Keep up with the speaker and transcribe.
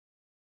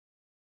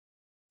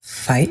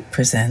Fight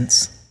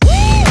presents.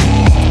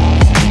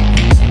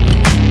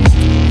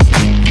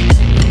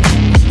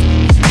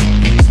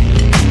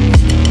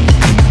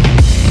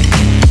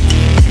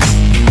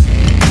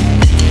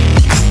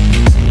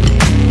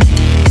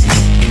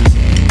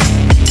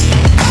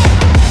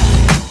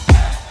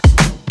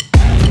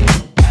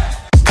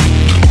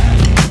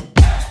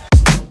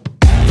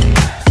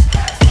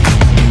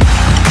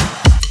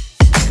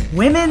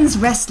 Women's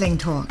Wrestling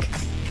Talk,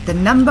 the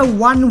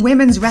 #1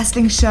 women's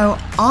wrestling show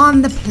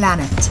on the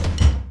planet.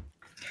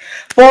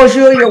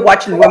 Bonjour, you're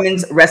watching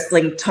Women's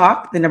Wrestling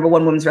Talk, the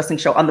 #1 women's wrestling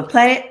show on the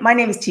planet. My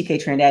name is TK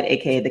Trinidad,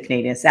 aka the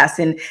Canadian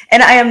Assassin,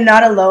 and I am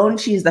not alone.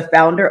 She's the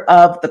founder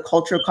of The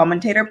Cultural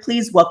Commentator.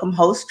 Please welcome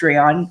host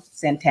Dreon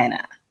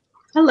Santana.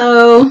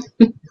 Hello.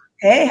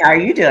 Hey, how are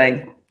you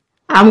doing?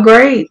 I'm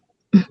great.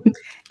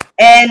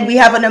 And we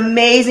have an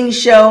amazing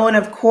show, and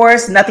of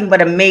course, nothing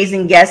but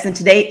amazing guests. And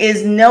today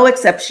is no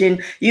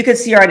exception. You can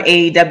see her on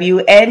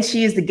AEW, and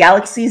she is the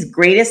galaxy's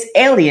greatest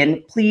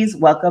alien. Please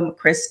welcome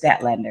Kris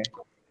Statlander.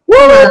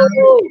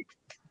 Woo!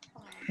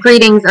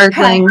 Greetings,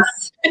 Earthlings.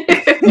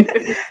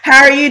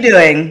 How are you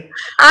doing?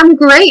 I'm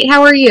great.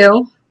 How are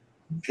you?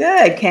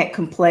 Good. Can't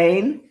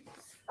complain.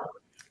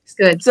 It's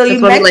good. So you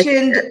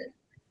mentioned,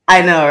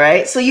 I know,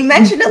 right? So you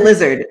mentioned a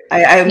lizard.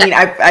 I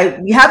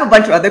mean, we have a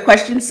bunch of other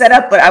questions set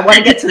up, but I want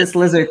to get to this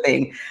lizard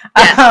thing.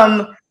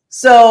 Yeah.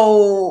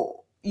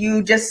 So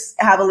you just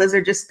have a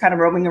lizard just kind of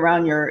roaming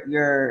around your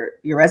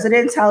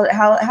residence? How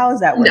is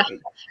that working?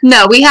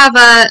 No, we have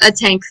a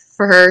tank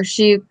for her.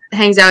 She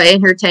hangs out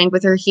in her tank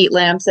with her heat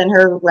lamps and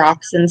her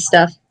rocks and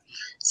stuff.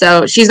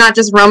 So she's not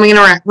just roaming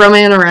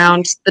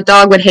around. The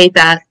dog would hate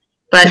that.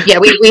 But yeah,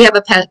 we have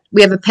a pet.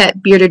 We have a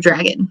pet bearded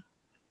dragon.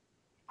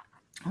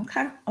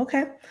 Okay.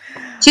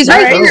 She's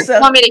right here. So,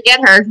 you want me to get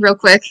her real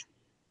quick?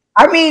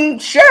 I mean,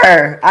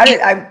 sure.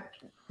 I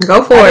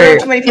go for it.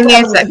 Too many people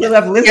who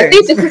have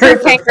lizards. This is her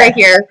tank right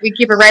here. We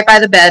keep her right by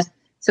the bed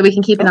so we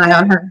can keep an eye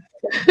on her.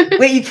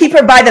 Wait, you keep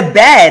her by the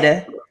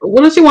bed?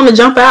 What does she want to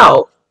jump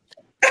out?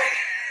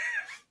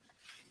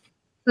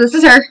 This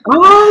is her.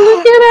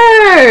 Oh, look at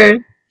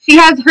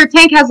her. Her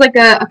tank has like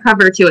a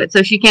cover to it,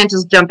 so she can't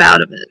just jump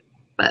out of it.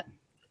 But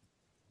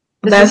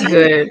that's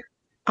good.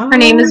 Her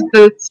name is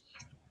Boots.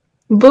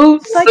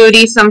 Boots.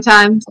 Booty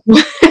sometimes.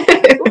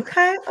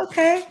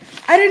 Okay.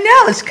 I don't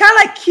know. It's kind of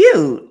like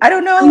cute. I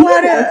don't know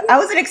I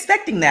wasn't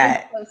expecting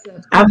that.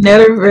 I've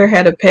never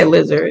had a pet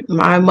lizard.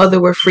 My mother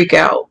would freak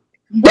out.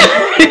 They're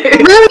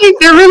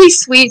really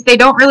sweet. They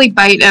don't really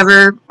bite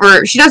ever,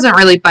 or she doesn't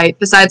really bite.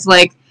 Besides,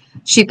 like,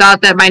 she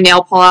thought that my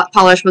nail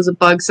polish was a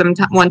bug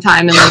one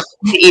time and like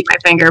to eat my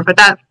finger, but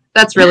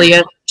that's really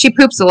it. She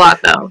poops a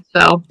lot though,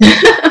 so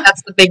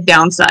that's the big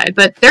downside.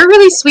 But they're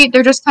really sweet.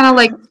 They're just kind of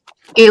like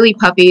scaly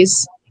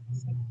puppies.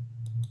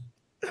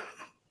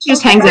 She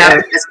just hangs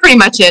out. That's pretty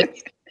much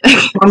it.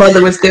 My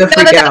mother would still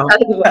freak out.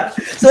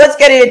 So let's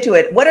get into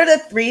it. What are the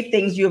 3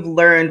 things you have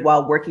learned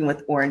while working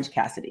with Orange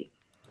Cassidy?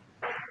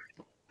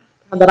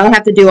 That I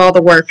have to do all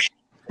the work.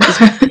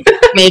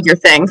 Major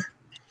thing.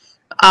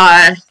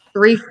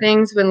 3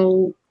 things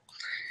when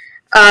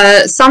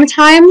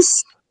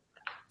sometimes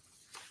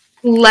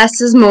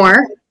less is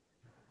more.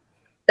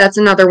 That's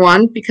another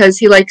one because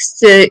he likes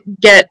to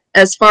get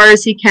as far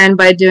as he can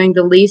by doing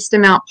the least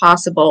amount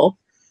possible.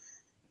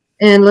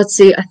 And let's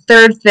see, a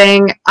 3rd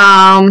thing.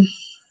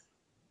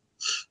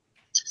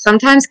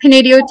 Sometimes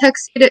Canadian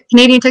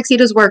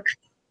tuxedos work.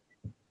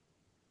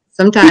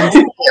 Sometimes.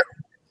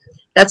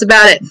 That's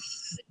about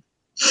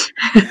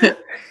it.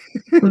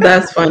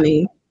 That's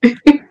funny.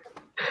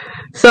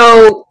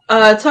 So,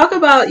 talk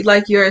about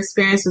like your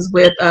experiences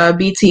with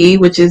BTE,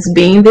 which is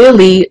Being the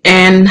Elite,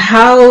 and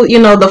how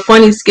the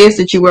funny skits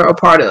that you were a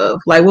part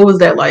of. Like, what was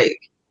that like?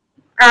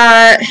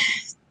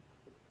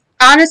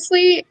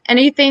 Honestly,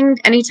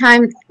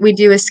 anytime we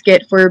do a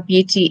skit for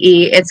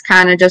BTE, it's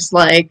kind of just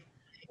like,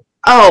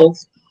 oh,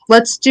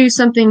 let's do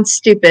something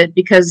stupid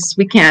because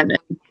we can.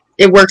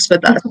 It works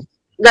with us.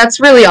 That's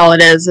really all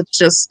it is. It's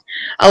just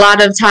a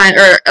lot of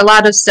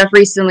stuff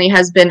recently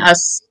has been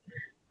us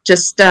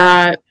just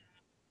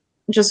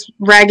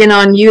ragging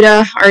on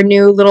Yuta, our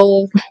new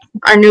little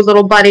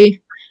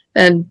buddy,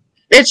 and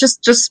it's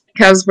just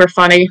because we're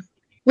funny.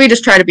 We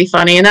just try to be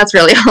funny, and that's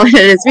really all it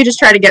is. We just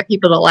try to get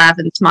people to laugh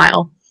and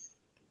smile.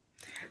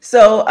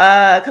 So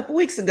a couple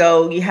weeks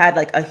ago, you had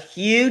like a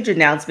huge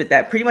announcement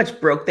that pretty much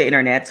broke the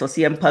internet. So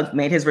CM Punk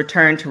made his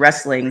return to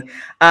wrestling.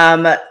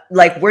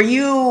 Like, were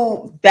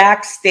you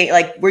backstage?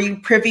 Like, were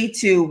you privy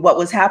to what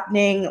was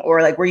happening,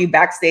 or like, were you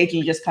backstage and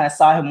you just kind of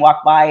saw him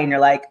walk by and you're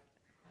like,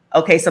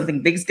 okay,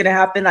 something big's gonna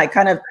happen? Like,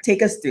 kind of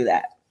take us through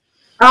that.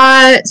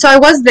 So I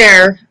was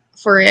there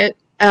for it.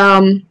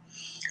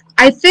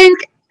 I think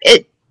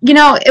it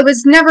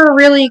was never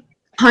really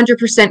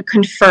 100%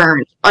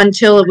 confirmed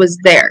until it was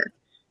there.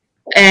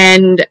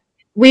 And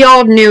we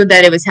all knew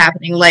that it was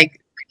happening. Like,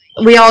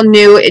 we all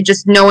knew it,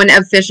 just no one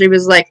officially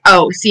was like,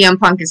 oh, CM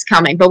Punk is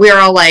coming. But we were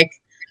all like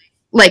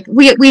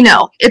we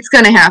know it's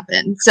going to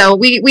happen. So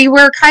we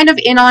were kind of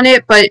in on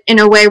it, but in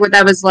a way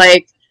that was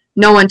like,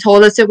 no one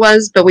told us it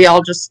was, but we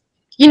all just,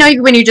 you know,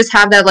 when you just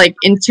have that like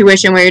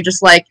intuition where you're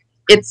just like,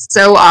 it's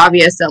so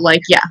obvious that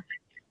like, yeah,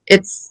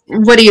 it's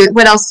what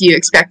else do you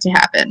expect to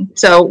happen?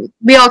 So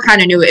we all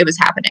kind of knew it was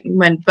happening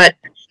but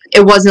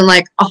it wasn't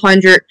like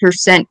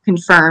 100%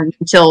 confirmed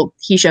until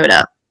he showed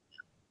up.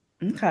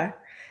 Okay.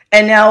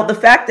 And now the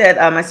fact that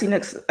I've seen a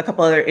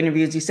couple other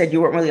interviews, you said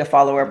you weren't really a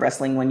follower of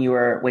wrestling when you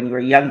were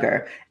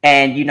younger,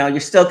 and you know you're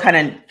still kind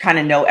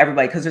of know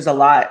everybody, because there's a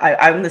lot.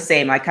 I'm the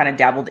same. I kind of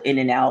dabbled in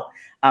and out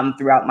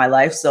throughout my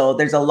life, so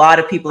there's a lot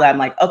of people that I'm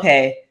like,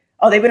 okay,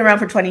 oh, they've been around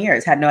for 20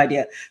 years, had no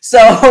idea. So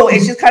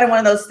it's just kind of one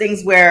of those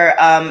things where,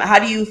 how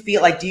do you feel?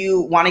 Like, do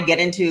you want to get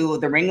into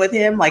the ring with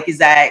him? Like, is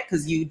that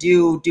because you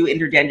do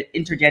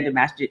intergender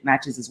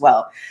matches as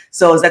well?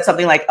 So is that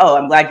something like, oh,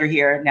 I'm glad you're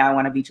here, now I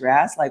want to beat your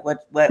ass? Like,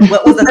 what was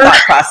the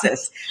thought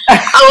process?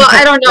 Oh,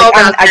 I don't know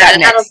about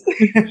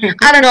that.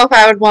 I don't know if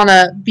I would want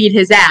to beat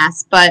his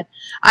ass, but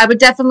I would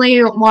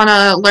definitely want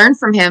to learn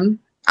from him.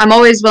 I'm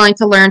always willing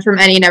to learn from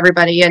any and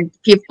everybody, and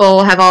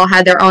people have all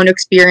had their own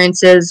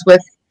experiences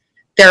with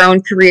their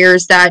own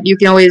careers that you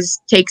can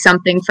always take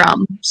something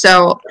from.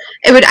 So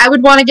I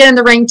would want to get in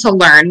the ring to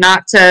learn,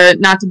 not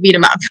to beat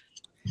him up.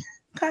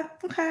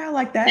 Okay, I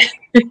like that.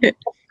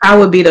 I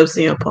would beat up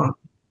CM Punk.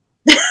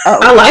 Oh.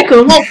 I like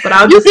him, but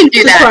I'll just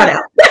do that. Try it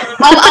out.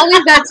 I'll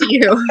leave that to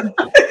you.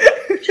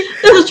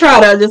 Just try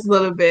it out just a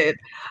little bit.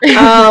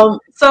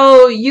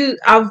 So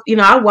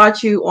I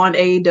watch you on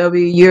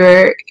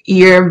AEW.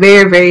 You're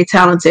very, very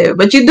talented,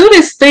 but you do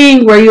this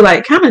thing where you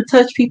like kind of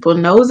touch people's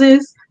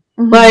noses.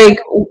 Mm-hmm. Like,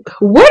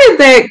 where did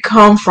that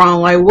come from?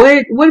 Like,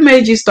 what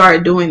made you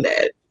start doing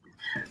that?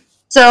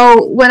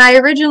 So when I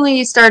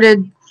originally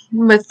started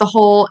with the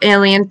whole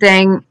alien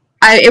thing,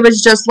 it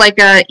was just like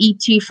a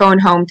ET phone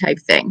home type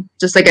thing,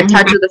 just like a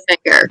touch of the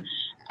finger.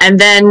 And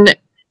then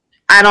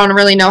I don't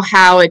really know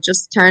how it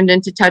just turned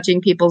into touching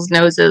people's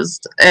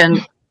noses,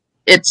 and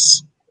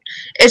it's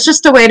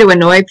just a way to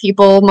annoy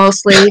people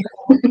mostly.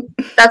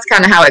 That's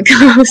kind of how it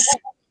goes.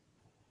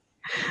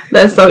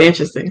 That's so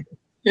interesting.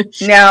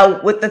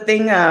 Now, with the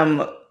thing,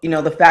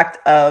 the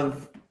fact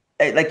of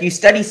like you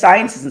study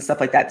sciences and stuff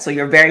like that, so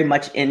you're very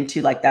much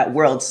into like that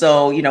world.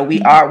 So,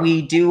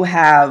 we do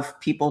have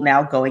people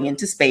now going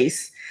into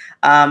space.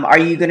 Are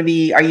you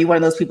one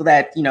of those people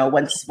that,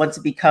 once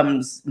it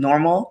becomes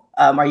normal,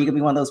 are you gonna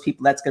be one of those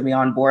people that's gonna be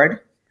on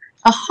board?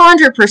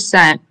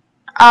 100%.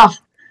 Oh,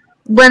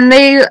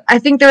 I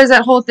think there was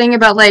that whole thing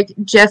about like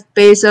Jeff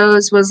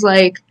Bezos was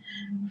like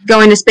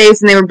going to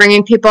space and they were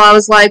bringing people. I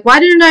was like, why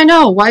didn't I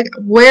know?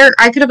 Where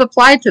I could have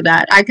applied to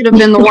that. I could have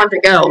been the one to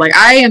go. Like,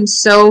 I am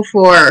so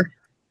for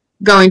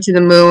going to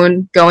the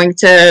moon, going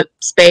to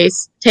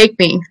space. Take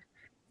me.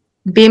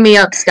 Beam me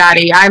up,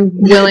 Scotty. I'm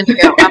willing to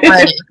go. I'm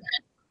ready.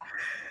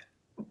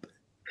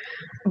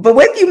 But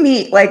when you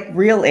meet like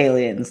real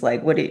aliens,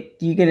 like what are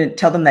you gonna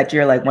tell them that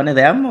you're like one of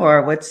them,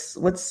 or what's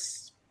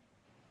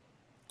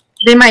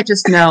they might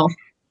just know.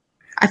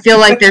 I feel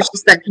like there's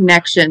just that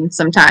connection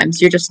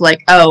sometimes. You're just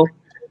like, oh,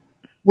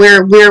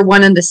 we're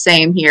one and the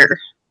same here.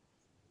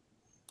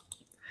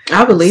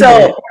 I believe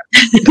it.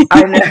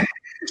 I know.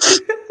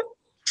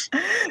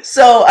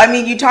 So, I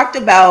mean, you talked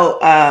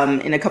about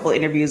in a couple of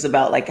interviews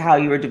about like how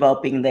you were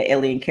developing the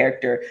alien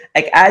character.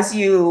 Like as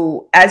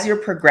you're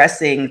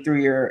progressing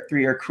through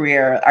your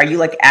career, are you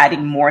like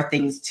adding more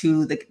things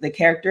to the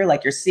character?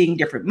 Like you're seeing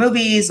different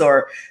movies,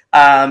 or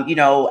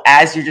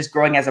as you're just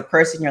growing as a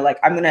person, you're like,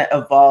 I'm gonna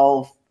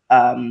evolve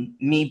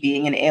me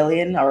being an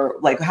alien, or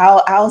like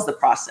how's the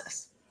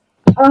process?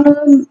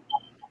 So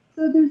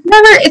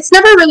it's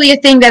never really a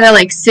thing that I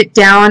like sit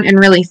down and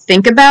really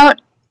think about.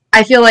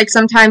 I feel like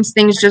sometimes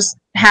things just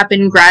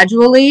happen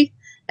gradually,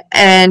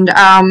 and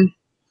I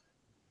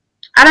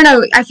don't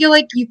know. I feel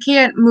like you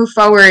can't move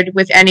forward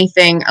with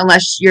anything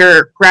unless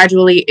you're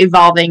gradually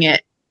evolving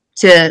it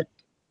to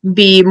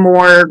be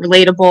more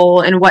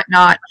relatable and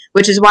whatnot,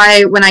 which is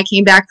why when I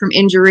came back from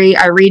injury,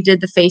 I redid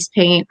the face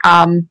paint,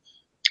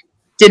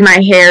 did my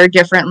hair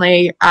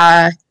differently.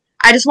 I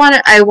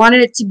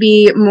wanted it to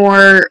be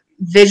more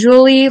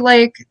visually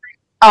like,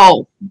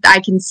 oh, I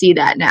can see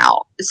that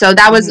now. So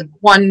that was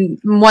one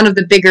of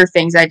the bigger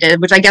things I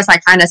did, which I guess I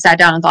kind of sat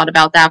down and thought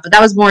about that. But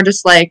that was more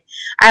just like,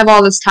 I have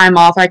all this time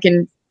off. I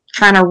can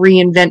kind of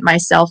reinvent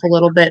myself a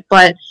little bit.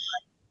 But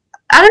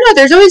I don't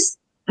know.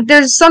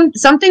 There's some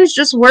things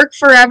just work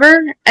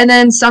forever. And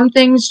then some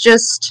things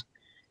just,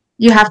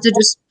 you have to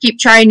just keep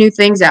trying new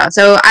things out.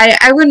 So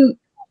I wouldn't,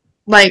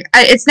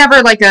 it's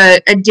never like a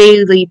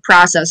daily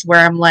process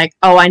where I'm like,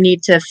 oh, I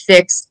need to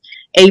fix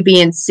A,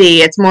 B, and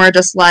C. It's more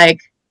just like,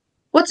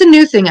 what's a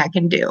new thing I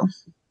can do?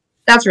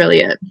 That's really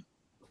it.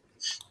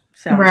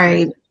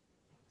 Right.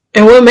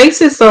 And what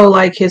makes it so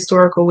like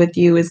historical with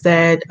you is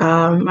that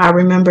I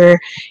remember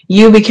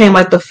you became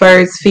like the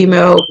first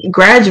female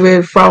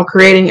graduate from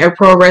creating a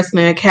pro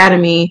wrestling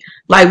academy,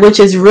 like which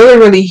is really,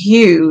 really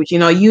huge.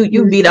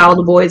 You beat all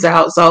the boys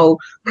out, so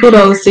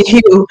kudos to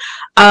you.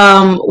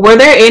 Were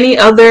there any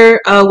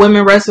other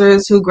women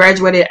wrestlers who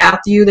graduated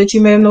after you that you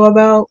may know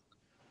about?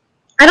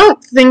 I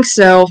don't think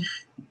so.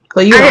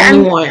 So you're the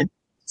only one.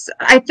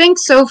 I think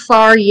so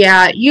far,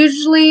 yeah.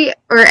 Usually,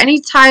 or any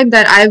time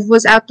that I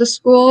was at the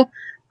school,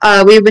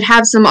 we would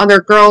have some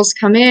other girls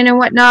come in and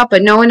whatnot,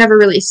 but no one ever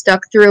really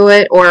stuck through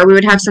it. Or we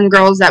would have some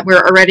girls that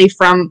were already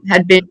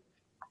had been.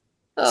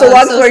 So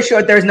long story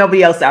short, there's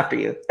nobody else after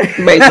you,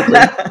 basically.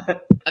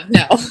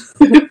 No.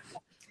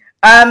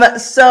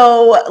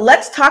 So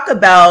let's talk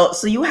about,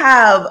 so you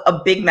have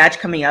a big match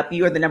coming up.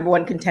 You are the number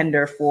one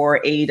contender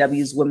for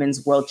AEW's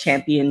Women's World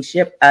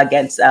Championship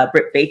against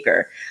Britt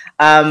Baker.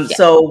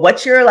 So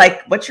what's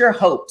your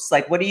hopes?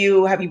 Like, have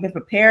you been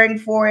preparing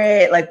for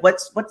it? Like,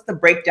 what's the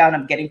breakdown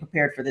of getting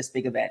prepared for this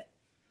big event?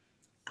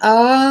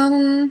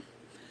 My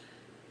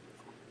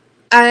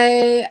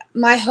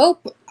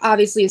hope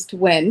obviously is to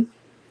win,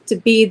 to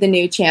be the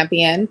new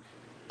champion.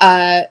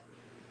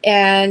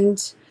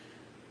 And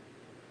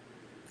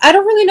I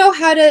don't really know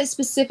how to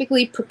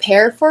specifically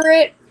prepare for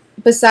it.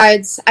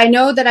 Besides, I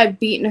know that I've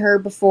beaten her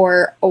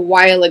before a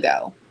while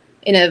ago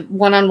in a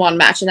one-on-one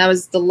match, and that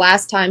was the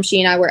last time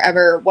she and I were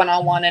ever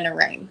one-on-one in a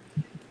ring.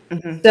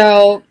 Mm-hmm.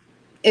 So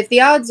if the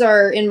odds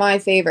are in my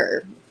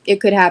favor, it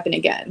could happen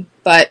again.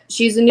 But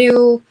she's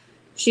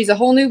a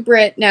whole new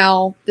Brit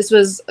now. This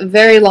was a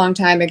very long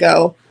time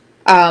ago,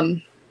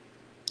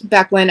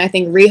 back when I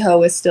think Riho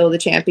was still the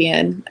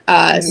champion.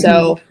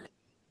 So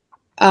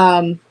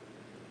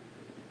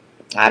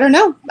I don't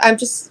know. I'm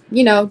just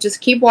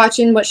keep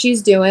watching what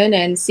she's doing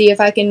and see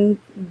if I can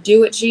do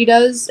what she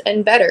does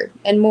and better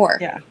and more.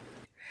 Yeah.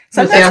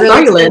 I saw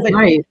you last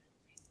night.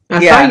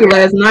 I saw you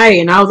last night,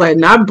 and I was like,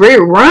 "Not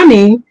Britt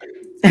running.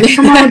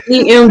 Come on,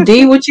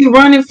 DMD, what you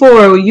running for?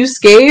 Are you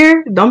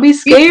scared? Don't be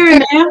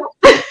scared now."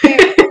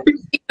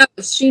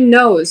 She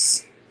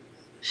knows.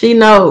 She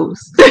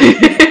knows.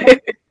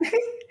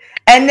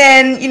 And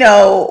then,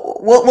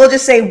 we'll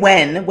just say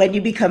when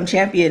you become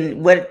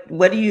champion,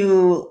 what do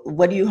you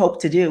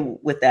hope to do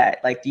with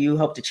that? Like, do you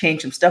hope to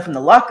change some stuff in the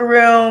locker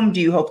room?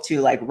 Do you hope to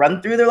like run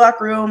through the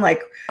locker room?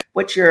 Like,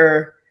 what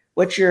are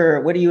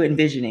you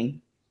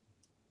envisioning?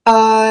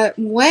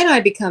 When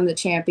I become the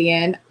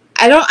champion,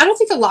 I don't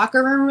think the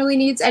locker room really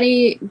needs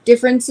any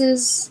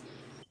differences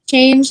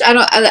changed.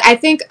 I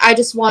think I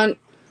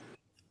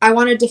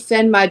want to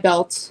defend my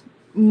belt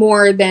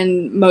more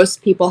than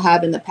most people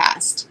have in the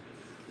past.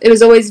 It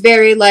was always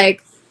very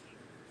like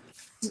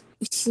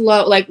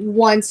slow, like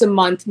once a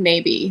month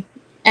maybe.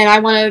 And I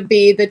want to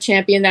be the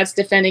champion that's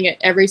defending it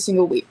every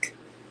single week.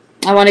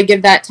 I want to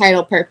give that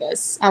title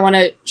purpose. I want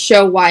to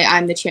show why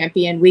I'm the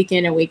champion week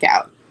in and week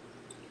out.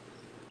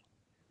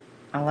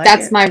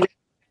 That's my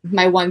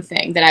one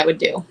thing that I would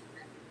do.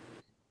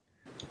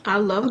 I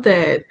love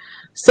that.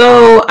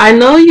 So I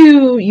know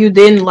you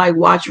didn't like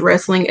watch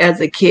wrestling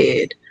as a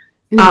kid.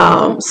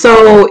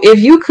 So if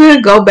you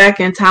could go back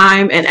in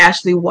time and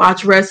actually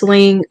watch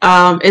wrestling,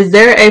 is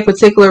there a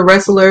particular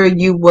wrestler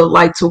you would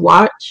like to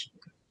watch?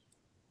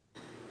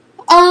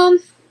 I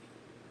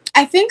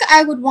think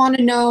I would want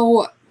to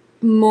know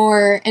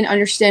more and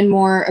understand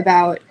more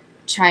about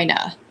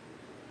Chyna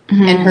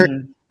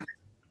and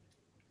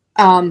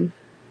her.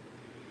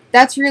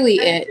 That's really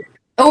it.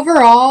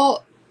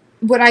 Overall,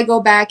 would I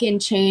go back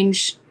and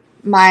change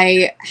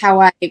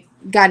how I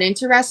got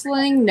into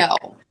wrestling? No,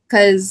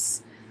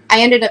 because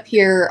I ended up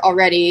here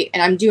already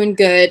and I'm doing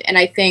good. And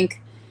I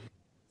think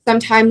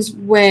sometimes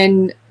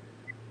when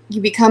you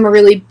become a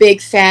really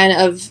big fan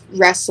of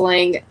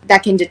wrestling,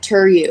 that can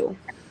deter you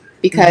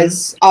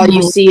because all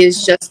you see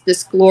is just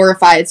this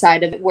glorified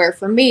side of it. Where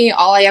for me,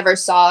 all I ever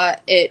saw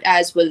it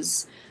as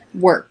was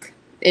work.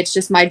 It's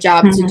just my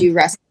job to do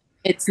wrestling.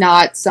 It's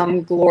not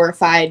some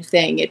glorified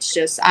thing. It's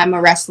just I'm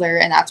a wrestler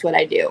and that's what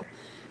I do.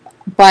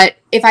 But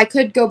if I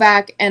could go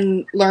back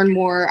and learn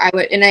more, I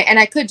would, and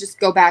I could just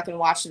go back and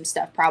watch some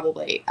stuff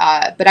probably.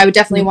 But I would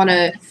definitely want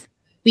to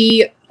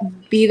be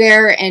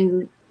there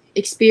and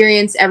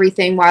experience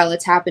everything while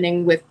it's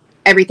happening with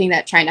everything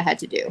that Chyna had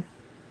to do.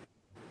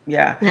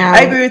 Yeah,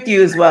 I agree with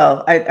you as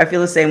well. I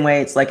feel the same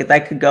way. It's like if I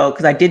could go,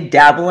 because I did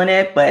dabble in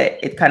it, but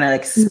it kind of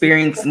like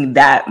experiencing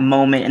that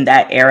moment in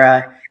that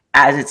era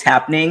as it's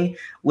happening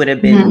would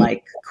have been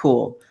like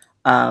cool.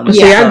 I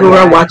grew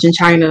up watching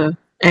Chyna.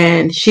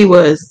 And she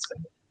was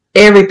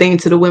everything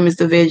to the women's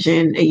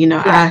division.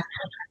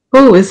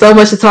 It's so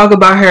much to talk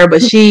about her,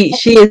 but she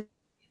is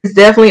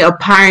definitely a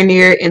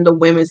pioneer in the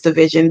women's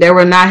division. There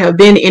would not have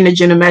been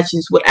intergender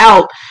matches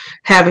without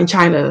having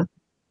Chyna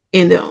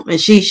in them.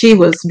 And she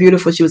was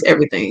beautiful. She was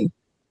everything.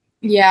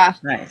 Yeah.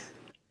 Nice.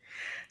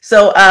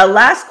 So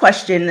last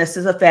question. This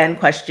is a fan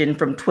question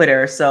from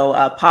Twitter. So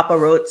Papa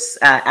Rotes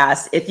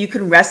asked, if you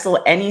can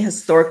wrestle any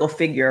historical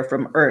figure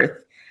from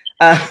Earth,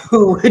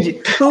 who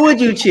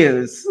would you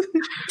choose?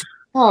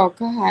 Oh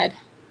God.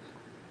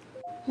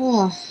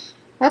 Oh,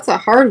 that's a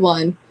hard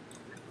one.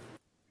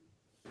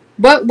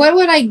 What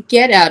would I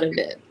get out of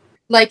it?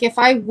 Like if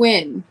I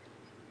win,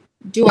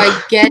 do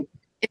I get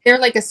if they're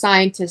like a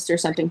scientist or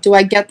something, do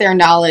I get their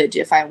knowledge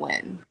if I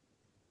win?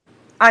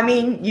 I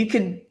mean, you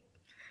could,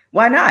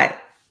 why not?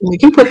 We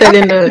can put that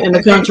in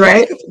the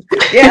contract.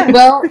 Yeah.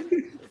 Well,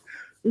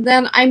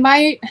 then I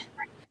might.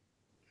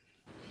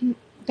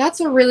 That's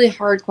a really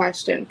hard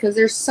question because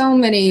there's so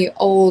many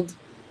old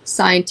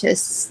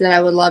scientists that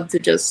I would love to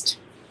just,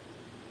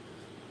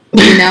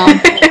 you know,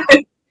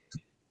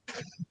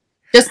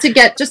 just to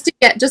get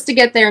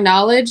their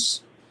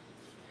knowledge.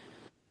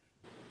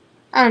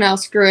 I don't know.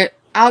 Screw it.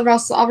 I'll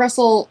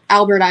wrestle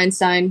Albert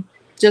Einstein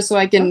just so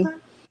I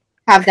can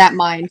have that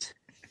mind.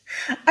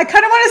 I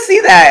kind of want to see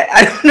that.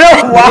 I don't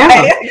know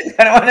why.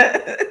 I don't want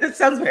to. It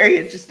sounds very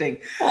interesting.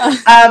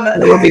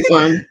 It would be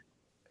fun.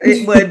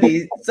 It would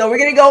be. So we're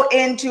gonna go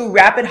into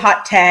rapid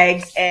hot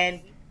tags and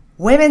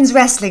women's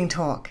wrestling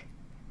talk.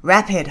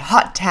 Rapid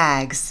hot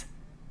tags.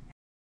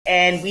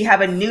 And we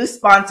have a new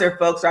sponsor,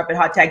 folks. Rapid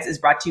hot tags is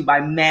brought to you by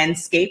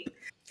Manscaped.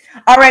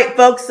 All right,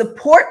 folks,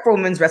 support for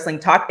Women's Wrestling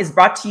Talk is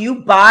brought to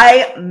you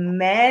by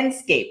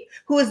Manscaped,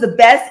 who is the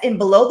best in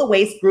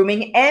below-the-waist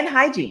grooming and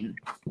hygiene.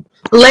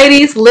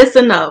 Ladies,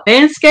 listen up.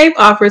 Manscaped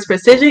offers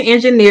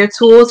precision-engineered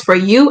tools for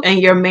you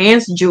and your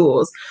man's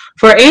jewels.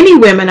 For any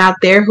women out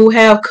there who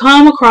have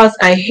come across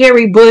a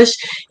hairy bush,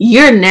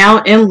 you're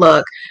now in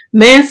luck.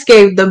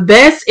 Manscaped, the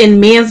best in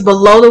men's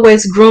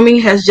below-the-waist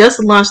grooming, has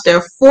just launched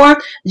their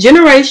 4th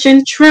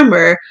generation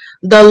trimmer,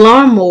 the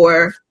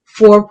Lawnmower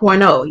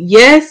 4.0.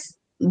 Yes,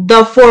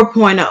 the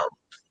 4.0.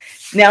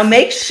 Now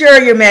make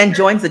sure your man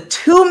joins the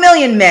 2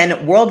 million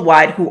men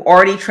worldwide who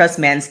already trust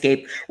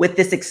Manscaped with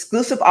this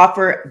exclusive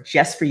offer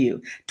just for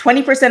you.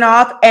 20%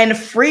 off and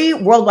free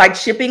worldwide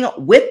shipping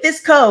with this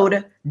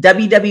code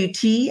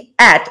WWT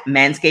at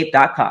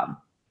manscaped.com.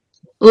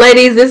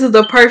 Ladies, this is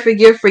the perfect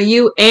gift for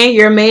you and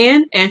your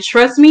man. And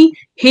trust me,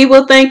 he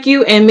will thank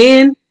you. And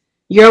men,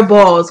 your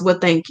balls will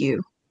thank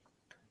you.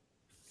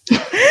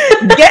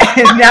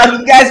 Now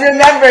you guys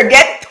remember,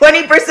 get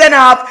 20%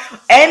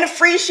 off and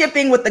free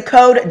shipping with the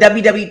code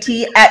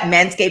WWT at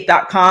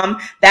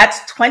manscaped.com. That's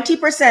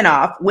 20%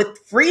 off with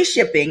free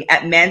shipping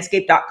at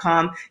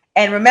manscaped.com.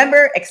 And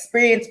remember,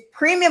 experience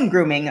premium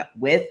grooming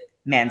with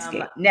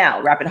Manscaped.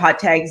 Now, rapid hot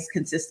tags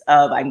consist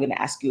of, I'm going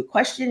to ask you a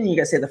question and you're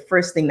going to say the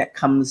first thing that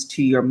comes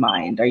to your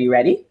mind. Are you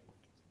ready?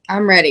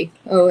 I'm ready.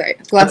 Oh,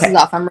 right. Glasses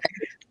off. I'm ready.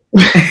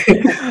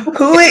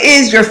 Who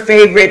is your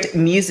favorite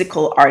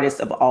musical artist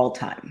of all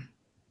time?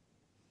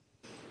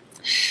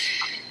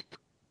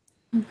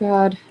 Oh,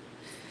 God.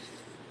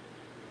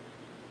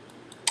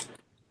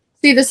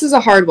 See, this is a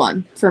hard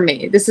one for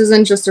me. This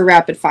isn't just a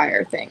rapid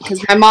fire thing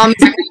because my mom's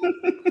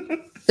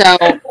so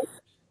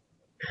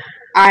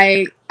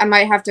I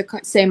might have to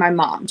say my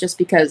mom just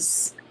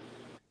because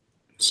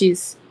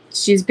she's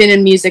been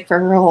in music for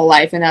her whole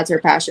life and that's her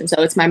passion.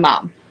 So it's my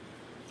mom.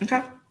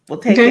 Okay, we'll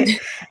take it.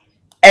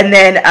 And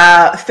then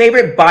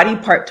favorite body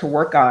part to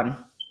work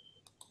on?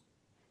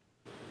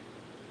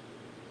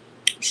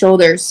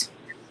 Shoulders.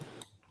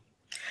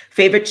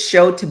 Favorite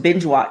show to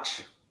binge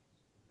watch?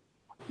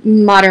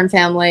 Modern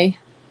Family.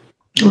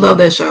 Love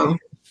that show.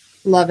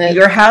 Love it.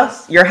 Your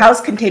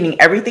house containing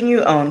everything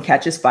you own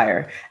catches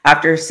fire.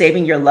 After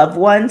saving your loved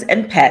ones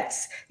and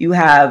pets, you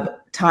have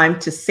time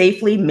to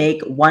safely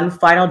make one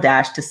final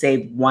dash to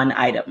save one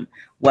item.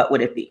 What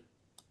would it be?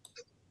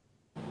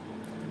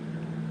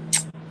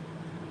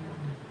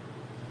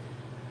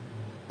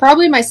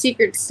 Probably my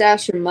secret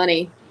stash of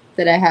money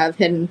that I have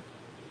hidden.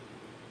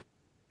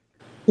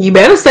 You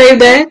better save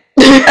that.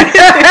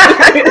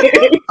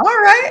 All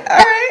right.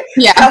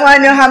 Yeah. I want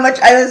to know how much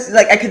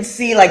I could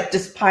see like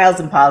just piles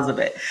and piles of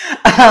it.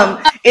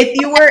 If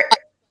you were,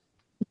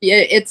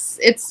 yeah,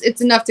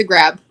 it's enough to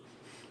grab.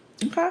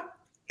 Okay.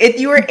 If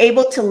you were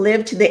able to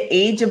live to the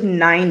age of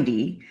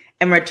 90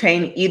 and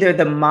retain either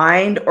the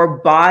mind or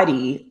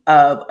body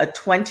of a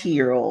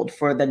 20-year-old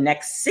for the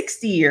next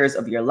 60 years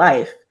of your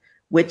life,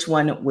 which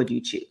one would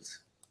you choose?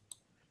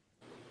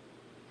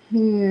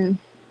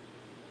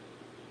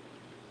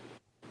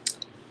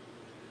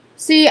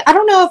 See, I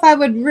don't know if I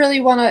would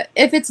really want to,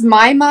 if it's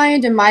my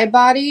mind and my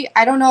body,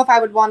 I don't know if I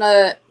would want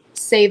to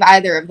save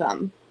either of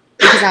them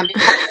because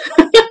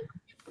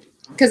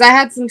I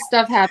had some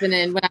stuff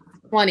happening when I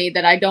was 20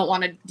 that I don't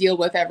want to deal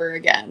with ever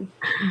again,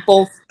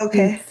 both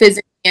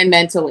physically and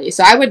mentally.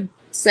 So I would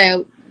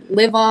say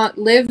live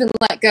and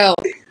let go.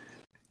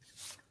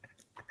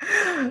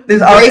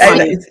 There's always,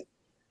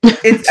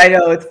 I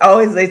know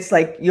it's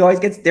like you always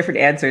get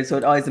different answers, so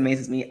it always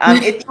amazes me.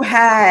 If you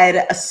had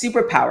a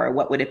superpower,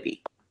 what would it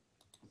be?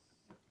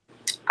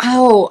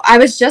 Oh, I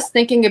was just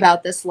thinking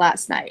about this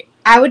last night.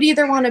 I would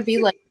either want to be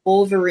like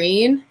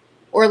Wolverine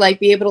or like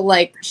be able to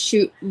like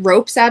shoot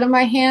ropes out of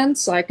my hands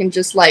so I can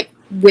just like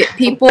whip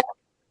people.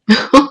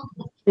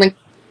 Like,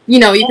 you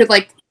know, you could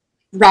like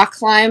rock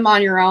climb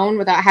on your own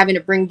without having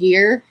to bring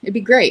gear. It'd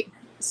be great.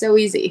 So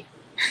easy.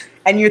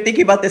 And you're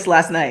thinking about this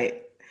last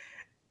night?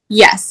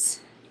 Yes.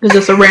 It's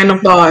just a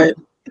random thought.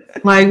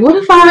 Like, what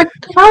if I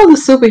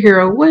was a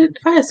superhero? What if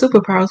I had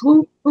superpowers?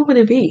 What would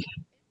it be?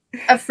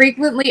 A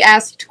frequently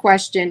asked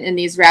question in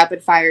these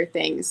rapid fire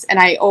things, and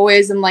I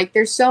always am like,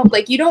 there's so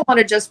like you don't want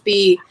to just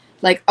be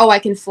like, oh, I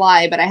can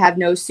fly, but I have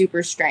no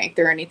super strength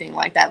or anything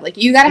like that. Like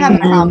you got to have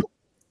a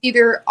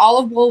either all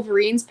of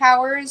Wolverine's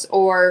powers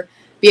or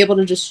be able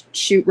to just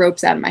shoot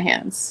ropes out of my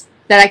hands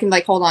that I can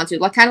like hold on to,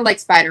 like kind of like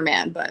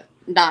Spider-Man, but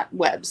not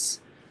webs.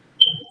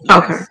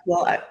 Yes. Okay.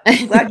 Well,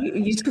 I'm glad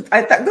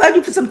glad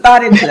you put some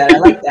thought into that. I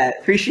like that.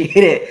 Appreciate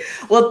it.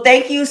 Well,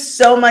 thank you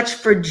so much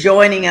for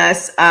joining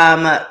us.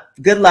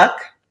 Good luck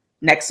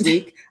next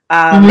week.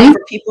 Mhm.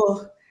 For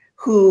people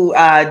who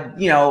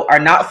are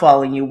not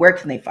following you, where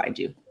can they find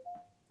you?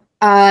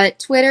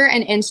 Twitter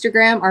and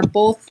Instagram are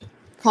both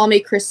call me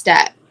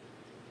Christette.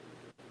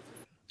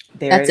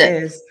 There That's it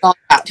it. is. All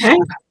about. Okay.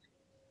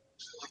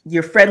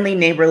 Your friendly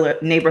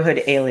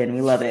neighborhood alien.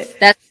 We love it.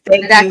 That's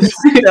Thank exactly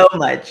you so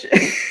much.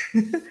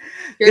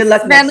 your Good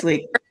luck next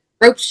week.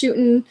 rope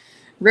shooting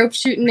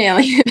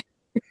alien.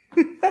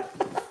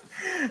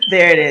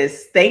 There it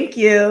is. Thank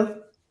you.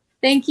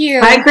 Thank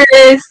you. Hi,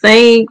 Chris.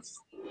 Thanks.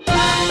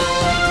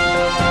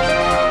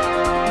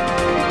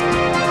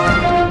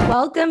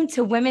 Welcome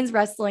to Women's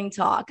Wrestling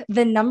Talk,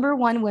 the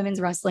 #1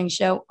 women's wrestling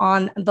show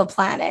on the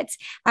planet.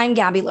 I'm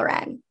Gabby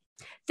Loren.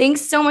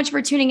 Thanks so much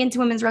for tuning into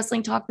Women's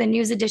Wrestling Talk, the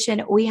news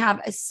edition. We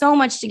have so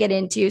much to get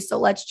into, so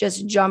let's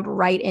just jump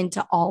right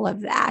into all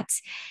of that.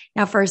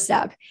 Now, first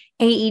up,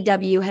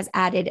 AEW has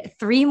added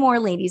 3 more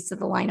ladies to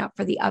the lineup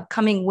for the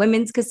upcoming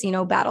Women's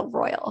Casino Battle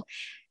Royal.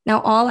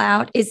 Now, All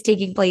Out is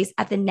taking place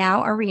at the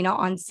Now Arena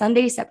on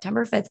Sunday,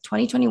 September 5th,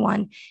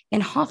 2021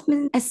 in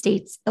Hoffman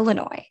Estates,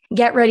 Illinois.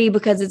 Get ready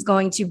because it's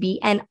going to be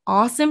an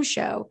awesome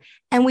show,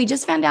 and we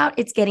just found out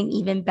it's getting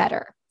even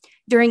better.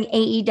 During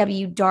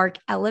AEW Dark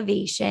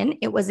Elevation,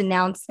 it was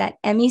announced that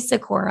Emi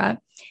Sakura,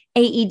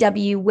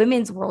 AEW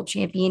Women's World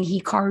Champion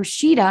Hikaru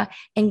Shida,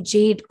 and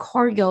Jade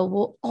Cargill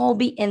will all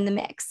be in the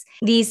mix.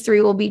 These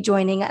 3 will be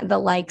joining the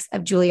likes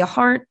of Julia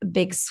Hart,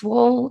 Big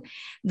Swole,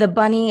 The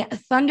Bunny,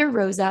 Thunder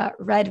Rosa,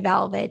 Red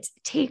Velvet,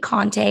 Tay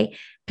Conte,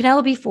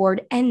 Penelope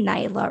Ford, and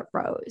Nyla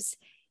Rose.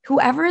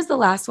 Whoever is the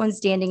last one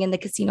standing in the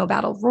Casino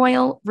Battle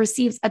Royal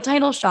receives a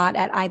title shot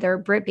at either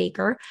Britt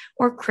Baker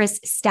or Chris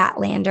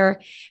Statlander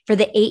for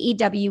the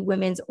AEW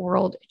Women's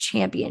World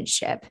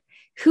Championship.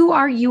 Who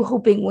are you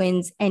hoping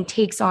wins and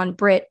takes on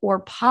Britt or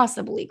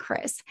possibly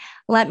Chris?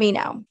 Let me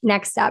know.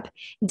 Next up,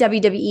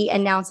 WWE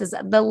announces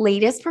the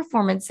latest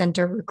Performance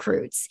Center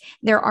recruits.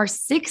 There are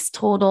 6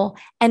 total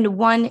and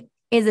 1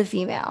 is a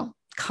female.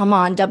 Come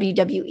on,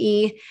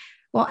 WWE.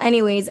 Well,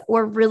 anyways,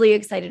 we're really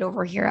excited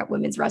over here at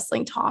Women's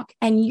Wrestling Talk.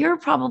 And you're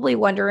probably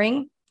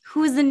wondering,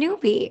 who's the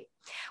newbie?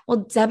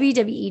 Well,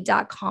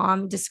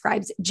 WWE.com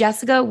describes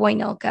Jessica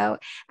Wojnilko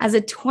as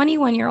a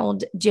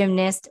 21-year-old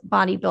gymnast,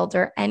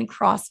 bodybuilder, and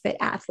CrossFit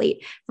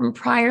athlete from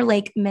Prior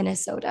Lake,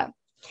 Minnesota.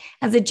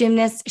 As a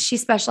gymnast, she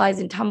specialized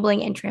in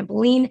tumbling and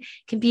trampoline,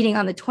 competing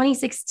on the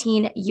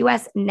 2016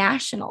 U.S.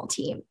 national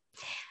team.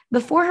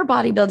 Before her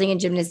bodybuilding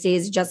and gymnast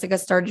days, Jessica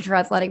started her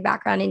athletic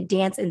background in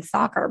dance and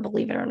soccer,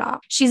 believe it or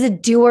not. She's a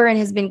doer and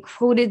has been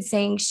quoted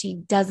saying she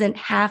doesn't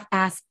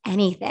half-ass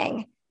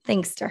anything,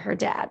 thanks to her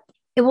dad.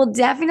 It will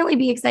definitely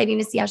be exciting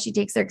to see how she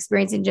takes her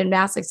experience in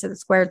gymnastics to the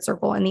squared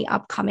circle in the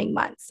upcoming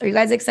months. Are you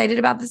guys excited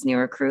about this new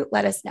recruit?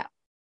 Let us know.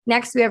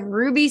 Next, we have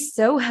Ruby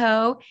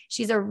Soho.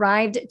 She's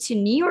arrived to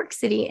New York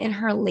City in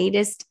her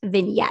latest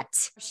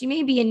vignette. She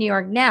may be in New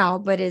York now,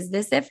 but is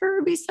this it for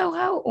Ruby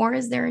Soho, or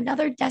is there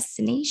another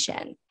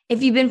destination?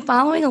 If you've been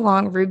following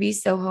along, Ruby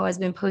Soho has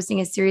been posting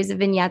a series of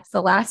vignettes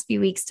the last few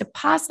weeks to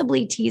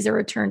possibly tease a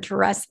return to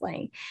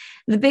wrestling.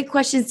 The big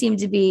questions seem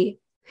to be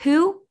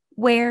who,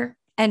 where,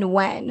 and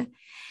when.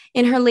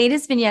 In her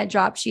latest vignette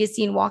drop, she is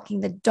seen walking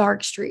the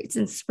dark streets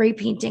and spray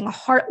painting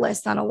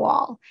Heartless on a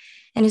wall.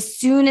 And as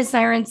soon as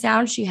sirens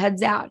sound, she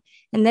heads out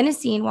and then is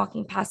seen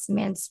walking past a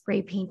man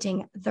spray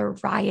painting "The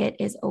riot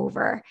is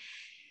over"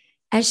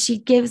 as she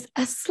gives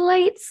a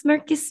slight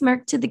smirky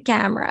smirk to the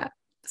camera.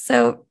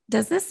 So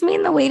does this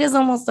mean the wait is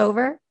almost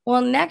over?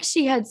 Well, next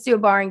she heads to a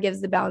bar and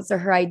gives the bouncer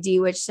her ID,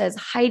 which says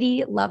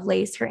Heidi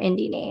Lovelace, her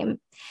indie name.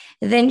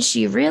 Then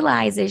she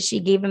realizes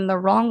she gave him the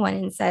wrong one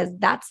and says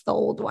that's the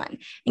old one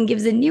and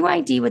gives a new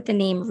ID with the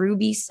name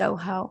Ruby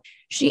Soho.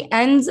 She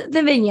ends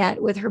the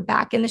vignette with her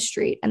back in the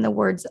street and the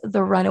words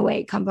 "The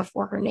Runaway" come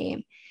before her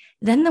name.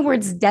 Then the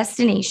words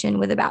 "destination"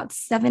 with about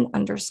 7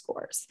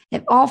 underscores.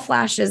 It all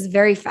flashes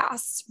very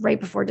fast right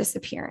before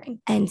disappearing.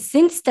 And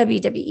since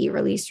WWE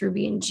released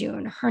Ruby in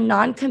June, her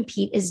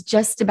non-compete is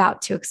just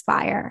about to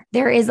expire.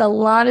 There is a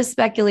lot of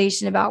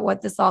speculation about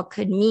what this all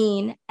could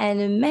mean,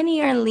 and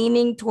many are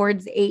leaning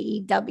towards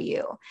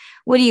AEW.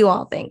 What do you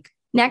all think?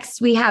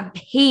 Next, we have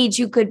Paige,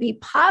 who could be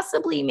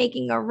possibly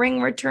making a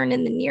ring return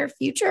in the near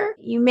future.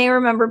 You may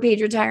remember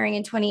Paige retiring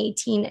in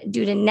 2018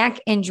 due to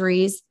neck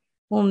injuries.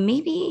 Well,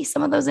 maybe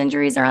some of those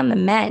injuries are on the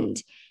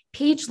mend.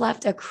 Paige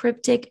left a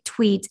cryptic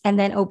tweet and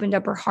then opened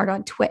up her heart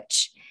on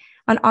Twitch.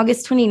 On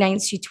August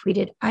 29th, she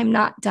tweeted, "I'm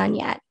not done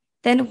yet,"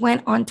 then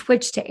went on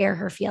Twitch to air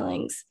her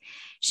feelings.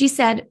 She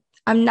said,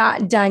 "I'm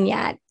not done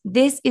yet.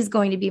 This is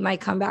going to be my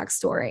comeback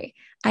story.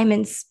 I'm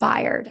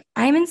inspired.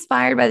 I'm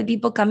inspired by the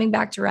people coming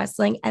back to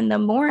wrestling. And the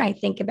more I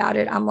think about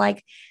it, I'm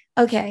like,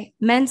 okay,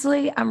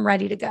 mentally, I'm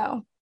ready to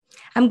go.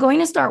 I'm going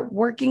to start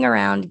working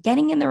around,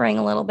 getting in the ring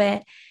a little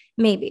bit.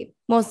 Maybe.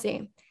 We'll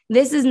see.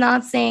 This is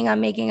not saying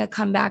I'm making a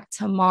comeback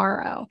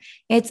tomorrow.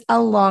 It's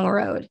a long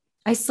road.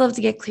 I still have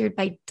to get cleared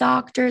by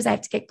doctors. I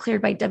have to get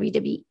cleared by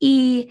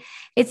WWE.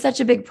 It's such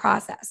a big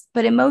process,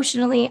 but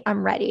emotionally,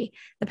 I'm ready.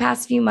 The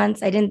past few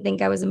months, I didn't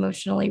think I was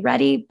emotionally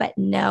ready, but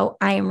no,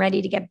 I am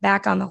ready to get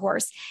back on the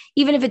horse,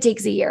 even if it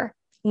takes a year,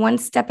 one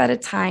step at a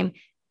time,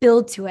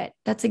 build to it.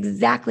 That's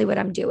exactly what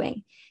I'm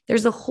doing.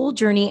 There's a whole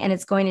journey and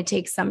it's going to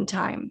take some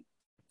time.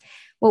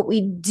 What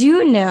we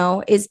do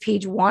know is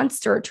Paige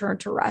wants to return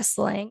to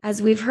wrestling,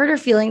 as we've heard her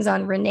feelings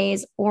on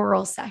Renee's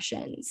oral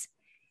sessions.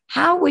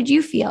 How would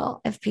you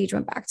feel if Paige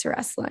went back to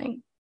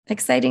wrestling?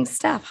 Exciting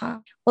stuff, huh?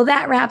 Well,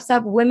 that wraps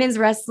up Women's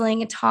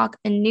Wrestling Talk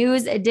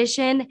News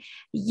Edition.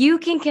 You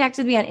can connect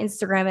with me on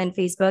Instagram and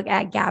Facebook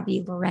at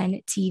Gabby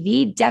Loren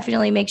TV.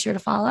 Definitely make sure to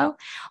follow.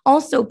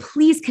 Also,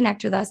 please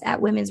connect with us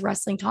at Women's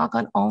Wrestling Talk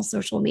on all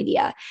social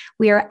media.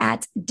 We are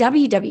at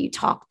WW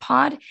Talk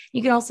Pod.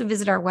 You can also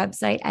visit our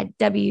website at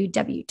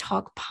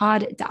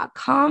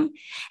www.talkpod.com.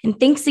 And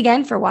thanks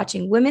again for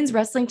watching Women's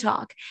Wrestling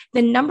Talk,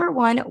 the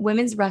 #1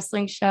 women's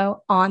wrestling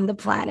show on the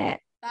planet.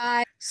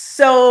 Bye.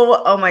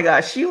 So, oh my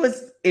gosh, she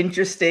was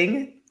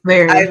interesting.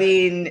 Very. I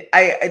mean,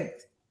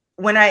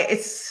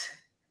 it's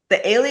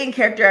the alien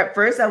character at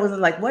first, I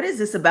wasn't like, what is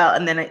this about?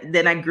 And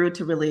then I grew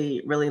to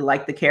really, really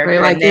like the character.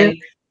 Really like and then, it?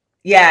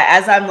 yeah,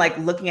 as I'm like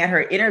looking at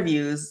her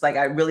interviews, like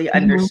I really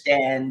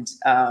understand.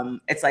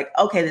 It's like,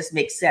 okay, this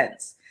makes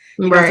sense.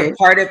 You know, Right.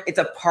 it's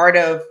a part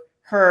of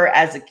her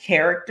as a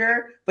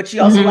character, but she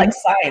also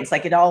likes science.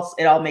 Like it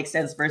all makes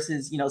sense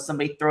versus, you know,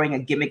 somebody throwing a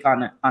gimmick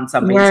on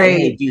somebody and saying,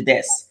 hey, do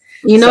this.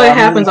 You know, So it I'm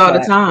happens really all the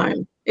glad.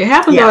 time. It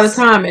happens all the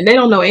time, and they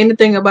don't know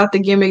anything about the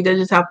gimmick. They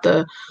just have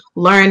to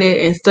learn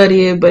it and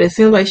study it. But it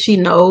seems like she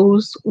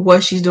knows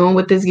what she's doing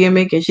with this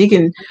gimmick, and she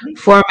can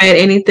format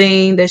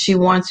anything that she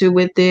wants to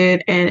with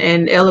it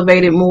and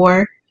elevate it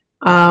more.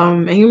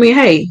 And you mean,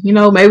 hey, you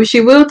know, maybe she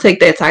will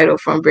take that title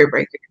from Britt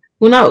Baker.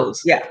 Who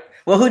knows? Yeah.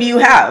 Well, who do you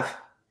have?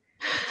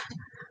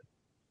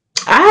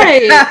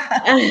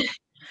 I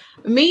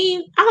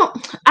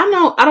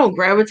don't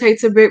gravitate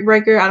to Britt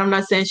Baker. I'm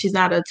not saying she's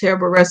not a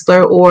terrible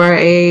wrestler or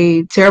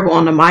a terrible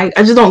on the mic.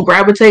 I just don't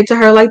gravitate to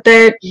her like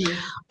that.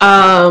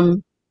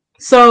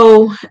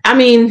 So I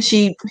mean,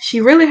 she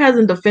really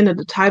hasn't defended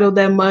the title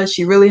that much.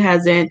 She really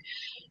hasn't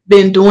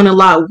been doing a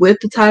lot with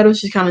the title.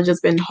 She's kind of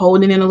just been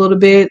holding it a little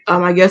bit.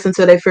 I guess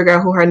until they figure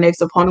out who her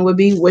next opponent would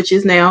be, which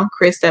is now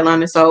Kris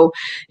Statlander. So,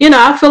 you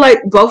know, I feel like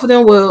both of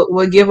them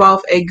will give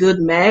off a good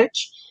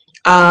match.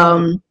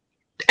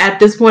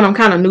 At this point, I'm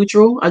kind of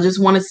neutral. I just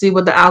want to see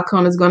what the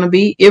outcome is going to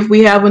be. If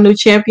we have a new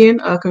champion,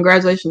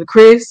 congratulations to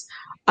Kris.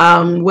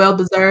 Well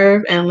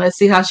deserved, and let's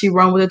see how she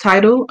run with the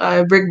title.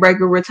 Britt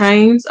Baker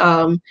retains.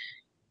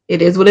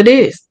 It is what it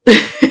is.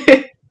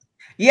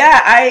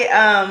 Yeah,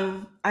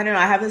 I don't know.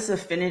 I have this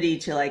affinity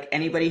to like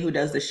anybody who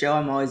does the show.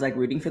 I'm always like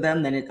rooting for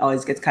them. Then it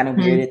always gets kind of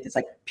weird. It's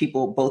like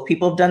both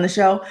people have done the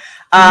show.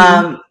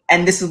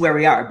 And this is where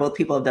we are. Both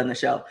people have done the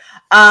show.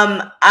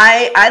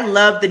 I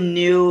love the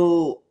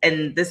new,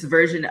 and this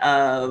version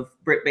of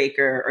Britt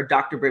Baker, or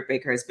Dr. Britt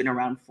Baker, has been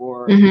around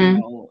for you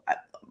know, a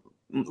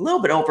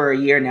little bit over a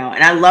year now.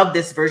 And I love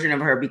this version of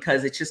her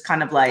because it's just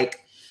kind of like,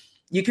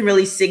 you can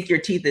really sink your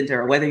teeth into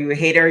her, whether you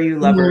hate her or you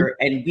love her.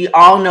 And we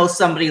all know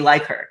somebody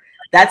like her.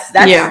 That's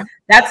the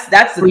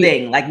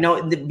thing. Like,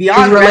 no,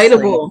 beyond she's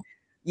relatable.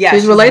 Yeah,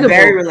 she's relatable.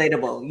 Very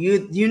relatable.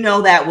 You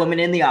know that woman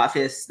in the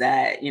office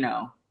that, you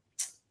know,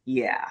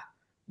 we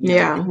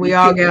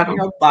all got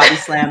them. Body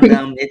slam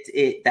them.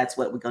 That's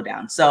what would go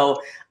down.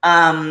 So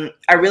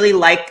I really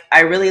like,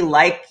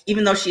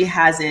 even though she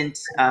hasn't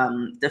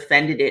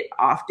defended it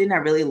often, I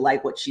really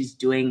like what she's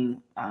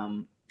doing.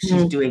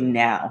 She's doing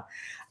now.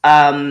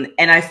 And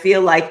I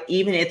feel like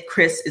even if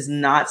Kris is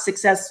not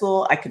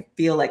successful, I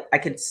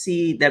could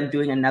see them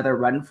doing another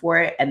run for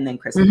it, and then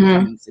Kris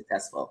becoming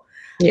successful.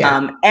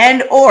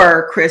 And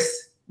or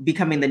Kris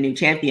becoming the new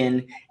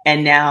champion,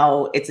 and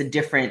now it's a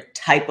different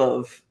type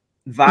of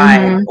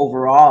vibe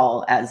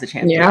overall as the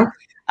champion.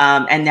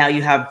 And now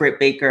you have Britt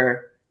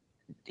Baker,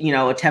 you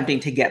know, attempting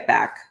to get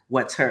back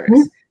what's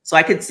hers. So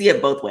I could see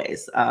it both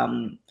ways.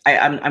 I'm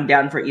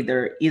down for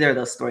either of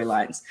those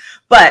storylines,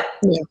 but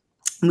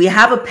we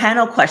have a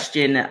panel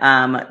question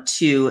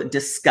to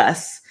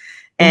discuss,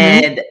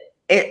 and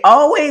it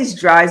always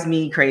drives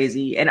me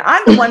crazy. And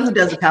I'm the one who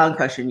does the panel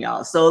question,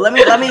 y'all. So let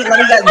me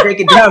break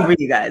it down for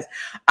you guys.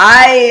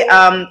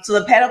 So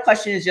the panel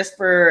question is just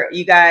for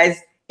you guys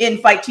in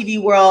Fight TV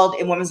world,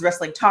 in Women's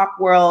Wrestling Talk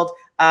world,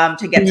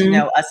 to get to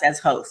know us as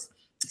hosts.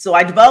 So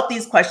I developed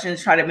these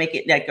questions, try to make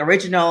it like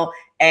original.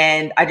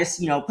 And I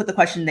just, you know, put the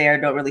question there,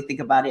 don't really think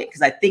about it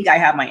because I think I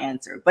have my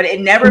answer. But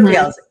it never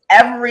fails.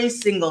 Every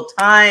single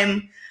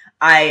time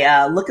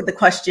I look at the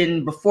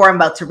question before I'm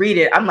about to read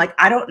it, I'm like,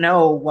 I don't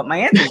know what my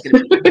answer is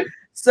going to be.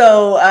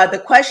 So the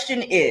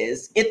question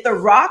is, if The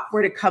Rock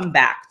were to come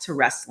back to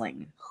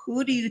wrestling,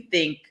 who do you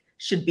think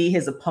should be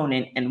his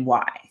opponent and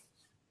why?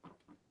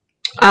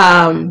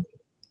 I'm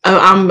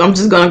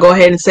just going to go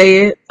ahead and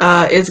say it.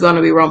 It's going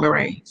to be Roman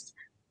Reigns.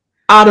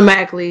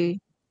 Automatically.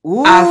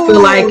 Ooh, I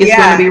feel like it's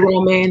going to be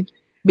Roman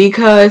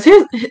because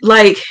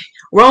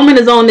Roman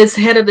is on this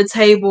head of the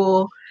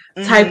table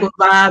type of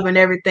vibe and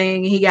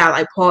everything. And he got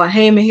like Paul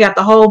Heyman. He got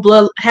the whole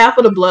half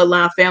of the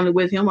bloodline family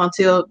with him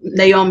until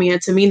Naomi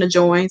and Tamina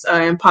joins,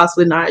 and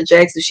possibly Nia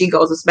Jax if she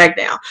goes to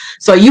SmackDown.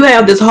 So you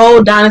have this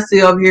whole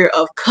dynasty over here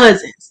of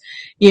cousins,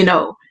 you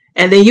know.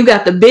 And then you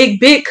got the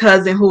big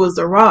cousin who is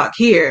The Rock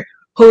here,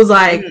 who's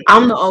like,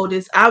 I'm the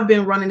oldest. I've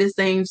been running this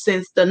thing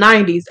since the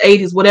 90s,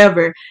 80s,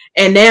 whatever.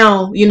 And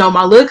now, you know,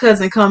 my little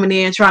cousin coming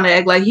in trying to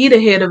act like he the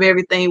head of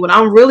everything when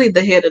I'm really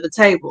the head of the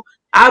table.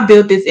 I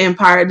built this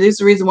empire. This is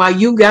the reason why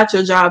you got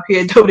your job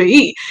here at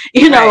WWE.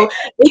 You know,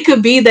 it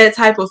could be that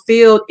type of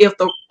field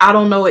I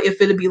don't know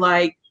if it'd be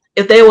like,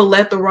 if they would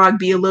let The Rock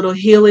be a little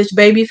heelish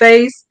baby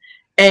face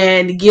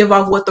and give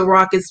off what The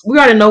Rock is. We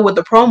already know what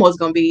the promo is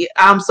going to be.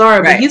 I'm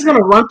sorry, but he's going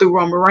to run through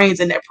Roman Reigns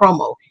in that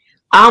promo.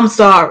 I'm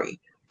sorry.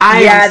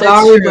 I am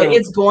sorry, but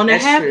it's going to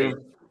happen.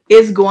 True.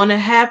 It's going to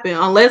happen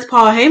unless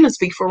Paul Heyman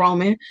speak for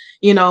Roman,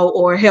 you know,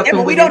 or help him.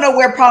 But we don't know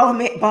where Paul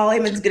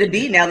Heyman's going to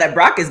be now that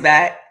Brock is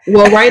back.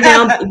 Well, right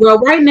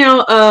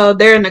now,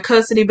 they're in the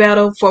custody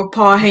battle for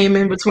Paul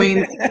Heyman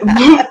between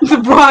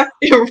Brock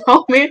and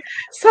Roman.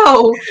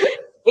 So,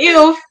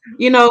 if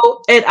you know,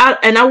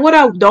 what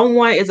I don't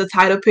want is a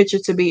title picture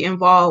to be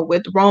involved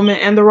with Roman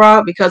and The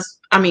Rock, because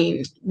I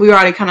mean, we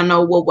already kind of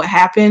know what would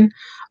happen.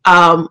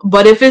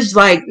 But if it's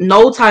like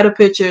no title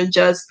picture,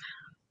 just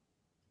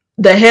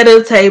the head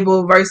of the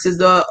table versus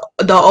the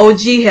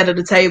OG head of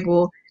the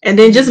table, and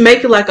then just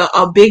make it like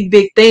a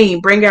big thing.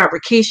 Bring out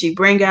Rikishi,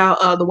 bring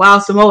out the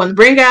Wild Samoans,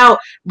 bring out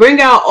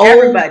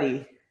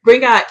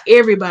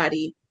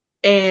everybody,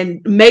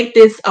 and make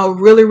this a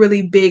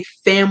really big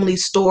family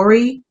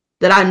story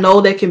that I know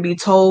that can be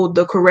told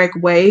the correct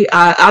way.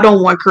 I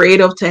don't want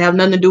creative to have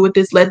nothing to do with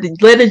this. Let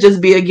it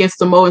just be against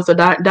the Samoans or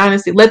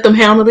dynasty. Let them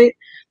handle it.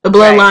 The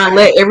bloodline,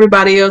 let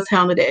everybody else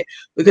handle that,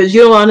 because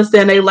you don't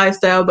understand their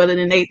lifestyle better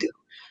than they do.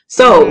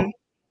 So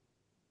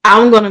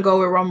I'm going to go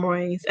with Roman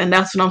Reigns, and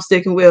that's what I'm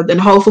sticking with. And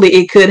hopefully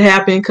it could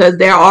happen, because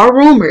there are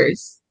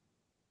rumors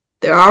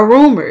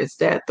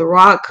that The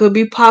Rock could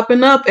be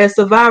popping up at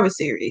Survivor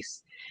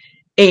Series.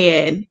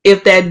 And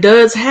if that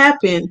does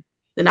happen,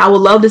 then I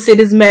would love to see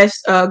this match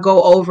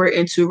go over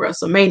into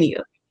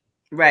WrestleMania.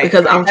 Right.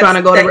 Because I'm trying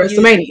to go to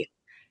WrestleMania.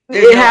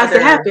 It has to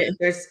happen.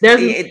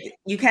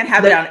 You can't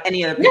have it on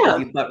any other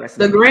pay-per-view but WrestleMania.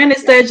 The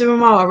grandest stage of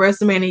them all,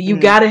 WrestleMania. You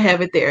got to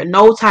have it there.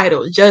 No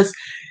title. Just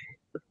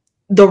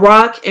The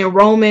Rock and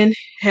Roman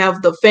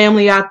have the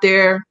family out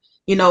there.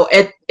 You know,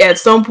 at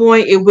some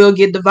point it will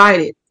get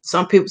divided.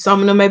 Some of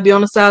them may be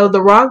on the side of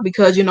The Rock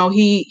because, you know,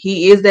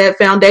 he is that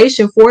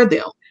foundation for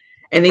them.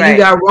 And then you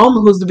got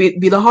Roman, who's to be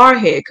the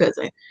hardhead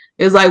cousin.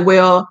 It's like,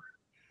 well,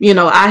 you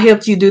know, I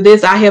helped you do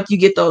this. I helped you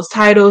get those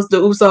titles,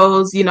 the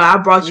Usos. You know, I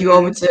brought you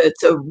over to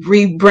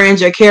rebrand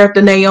your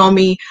character,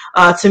 Naomi,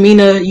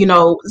 Tamina, you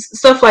know,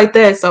 stuff like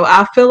that. So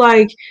I feel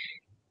like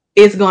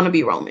it's going to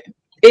be Roman.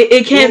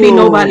 It can't be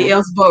nobody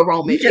else but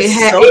Roman. It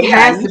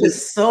has to be.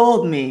 Just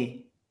sold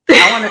me.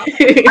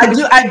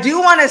 I do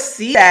want to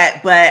see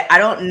that, but I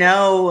don't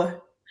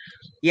know.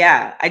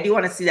 Yeah, I do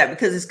want to see that,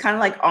 because it's kind of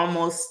like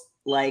almost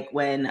like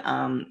when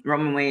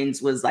Roman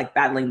Reigns was like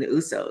battling the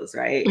Usos,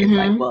 right? It's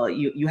like, well,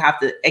 you have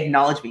to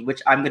acknowledge me,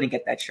 which I'm gonna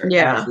get that shirt.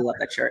 Yeah, I love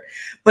that shirt.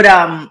 But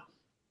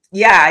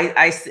yeah,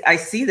 I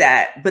see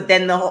that. But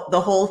then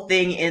the whole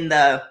thing in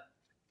the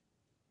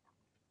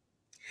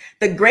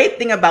great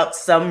thing about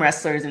some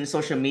wrestlers in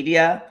social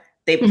media,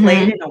 they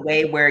play it in a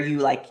way where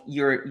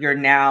you're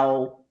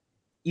now,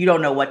 you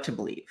don't know what to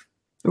believe.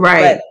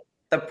 Right.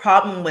 But the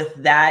problem with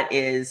that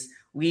is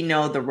we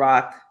know The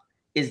Rock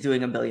is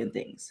doing a billion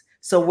things.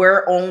 So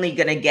we're only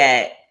going to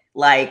get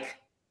like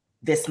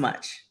this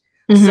much.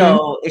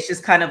 So it's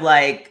just kind of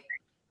like,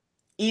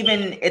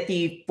 even if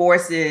he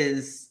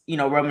forces, you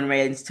know, Roman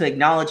Reigns to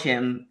acknowledge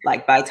him,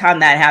 like by the time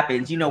that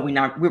happens, you know, we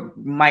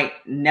might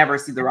never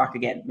see The Rock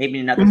again, maybe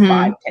in another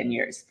 5-10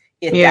 years,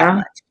 if that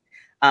much.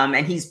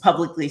 And he's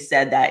publicly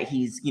said that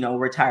he's, you know,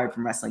 retired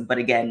from wrestling. But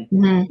again,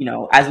 you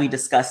know, as we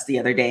discussed the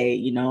other day,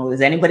 you know,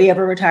 has anybody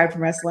ever retired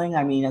from wrestling?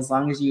 I mean, as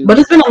long as you. But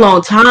it's been a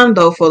long time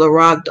though for The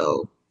Rock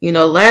though. You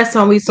know, last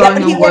time we saw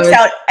him, he works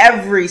out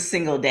every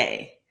single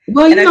day.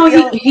 Well, you know,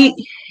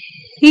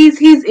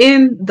 he's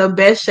in the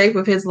best shape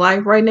of his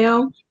life right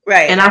now.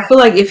 Right. And I feel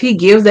like if he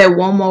gives that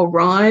one more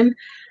run,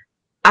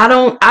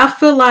 I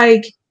feel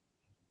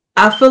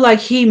like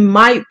he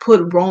might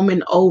put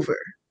Roman over.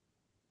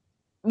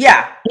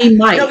 Yeah. He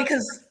might. No,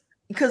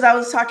 because I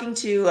was talking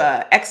to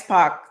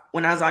X-Pac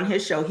when I was on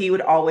his show. He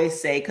would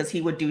always say, because he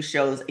would do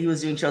shows, he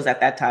was doing shows at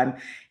that time,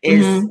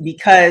 is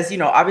because, you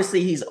know,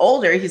 obviously he's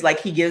older. He's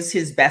like, he gives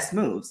his best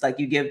moves. Like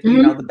you give,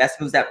 you know, the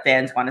best moves that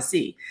fans want to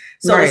see.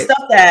 So the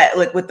stuff that,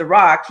 like with The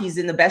Rock, he's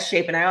in the best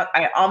shape. And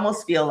I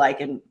almost feel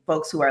like, and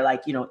folks who are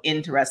like, you know,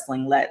 into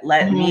wrestling, let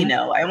me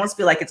know. I almost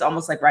feel like it's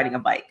almost like riding a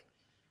bike.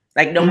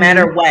 Like no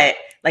matter what,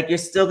 like you're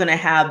still going to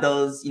have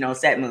those, you know,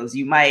 set moves.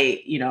 You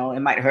might, you know,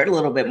 it might hurt a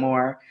little bit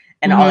more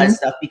and all that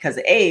stuff because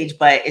of age,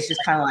 but it's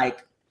just kind of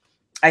like,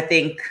 I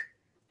think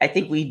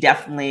it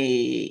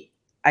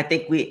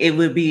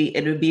would be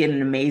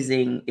an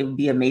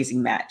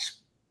amazing match.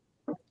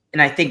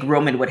 and I think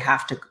Roman would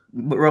have to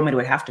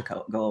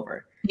go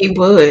over. He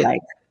would.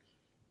 Like,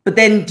 but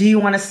then do you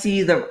want to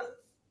see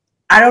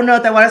I don't know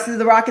if I want to see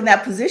The Rock in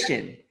that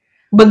position.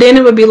 But then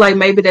it would be like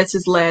maybe that's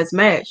his last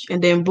match,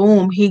 and then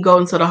boom, he go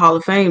into the Hall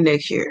of Fame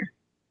next year.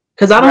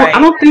 Because I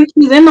don't think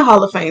he's in the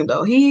Hall of Fame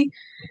though. And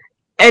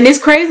it's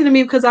crazy to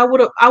me because I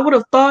would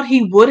have thought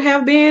he would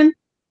have been,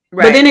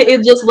 but then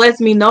it just lets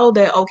me know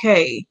that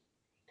okay,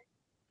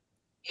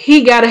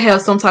 he got to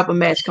have some type of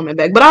match coming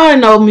back. But I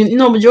don't know,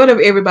 majority of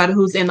everybody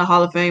who's in the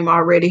Hall of Fame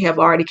already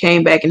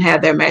came back and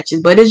had their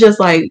matches. But it's just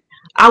like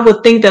I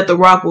would think that The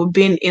Rock would have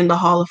been in the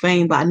Hall of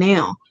Fame by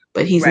now,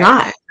 but he's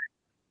not.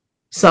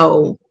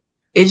 So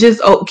it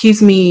just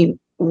keeps me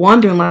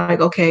wondering,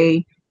 like,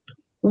 okay,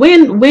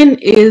 when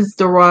is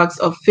The Rock's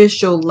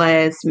official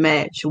last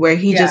match where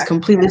he just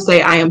completely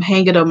say, I am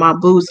hanging up my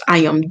boots, I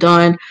am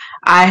done,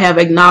 I have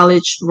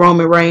acknowledged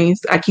Roman Reigns.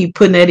 I keep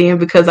putting that in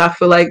because I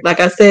feel like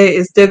I said,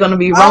 it's still going to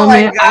be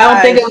Roman.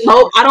 I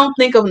don't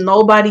think of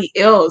nobody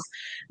else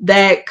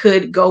that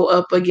could go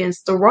up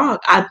against The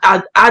Rock.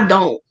 I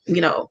don't,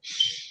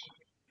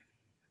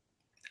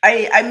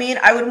 I mean,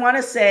 I would want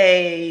to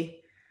say,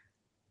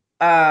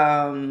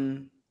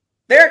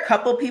 there are a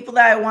couple people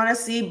that I want to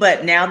see,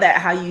 but now that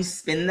how you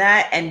spin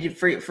that, and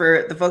for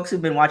the folks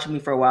who've been watching me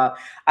for a while,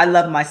 I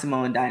love my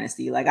Samoan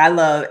dynasty. Like I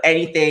love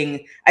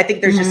anything. I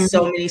think there's just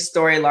so many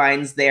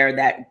storylines there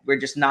that we're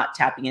just not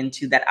tapping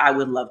into that I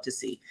would love to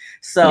see.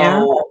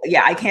 So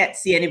yeah, I can't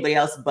see anybody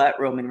else but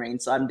Roman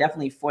Reigns. So I'm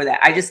definitely for that.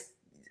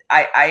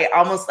 I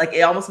almost like,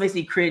 it almost makes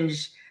me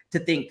cringe to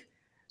think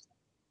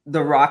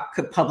The Rock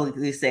could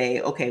publicly say,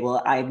 okay,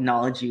 well, I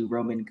acknowledge you,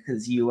 Roman,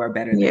 because you are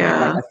better than me.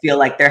 Like, I feel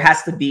like there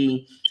has to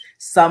be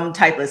some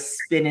type of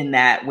spin in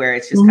that where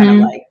it's just kind of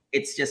like,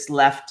 it's just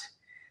left,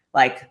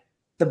 like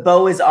the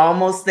bow is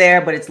almost there,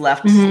 but it's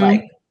left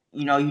like,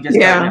 you just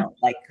don't know,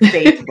 like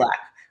fade to black.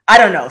 I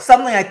don't know,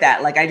 something like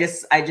that. Like I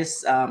just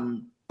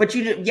but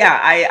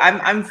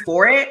I'm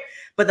for it.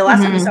 But the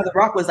last time we saw The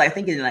Rock was, I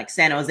think, in like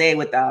San Jose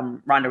with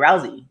Ronda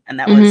Rousey, and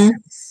that was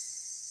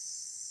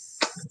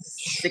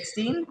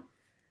 16,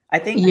 I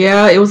think.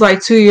 Yeah, it was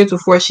like 2 years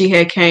before she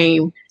had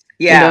came.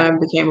 And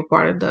became a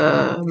part of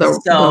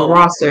the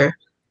roster.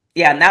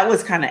 Yeah, and that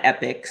was kind of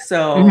epic.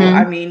 So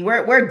I mean,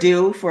 we're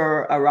due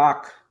for a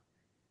Rock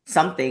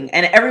something,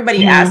 and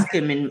everybody asked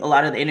him in a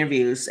lot of the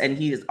interviews, and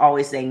he's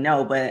always saying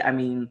no. But I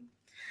mean,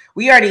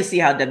 we already see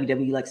how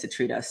WWE likes to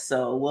treat us,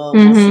 so we'll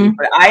see.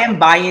 But I am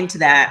buying into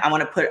that. I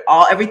want to put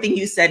everything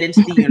you said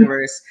into the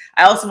universe.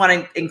 I also want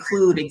to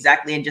include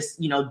exactly and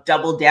just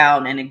double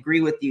down and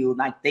agree with you.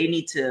 Like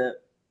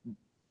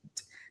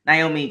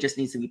Naomi just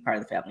needs to be part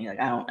of the family. Like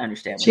I don't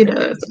understand. She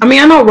does. I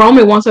mean, I know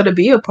Roman wants her to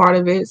be a part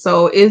of it,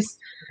 so it's.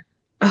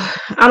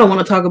 I don't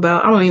want to talk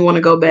about. I don't even want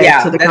to go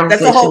back to the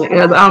conversation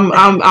because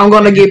I'm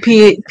going to get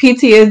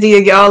PTSD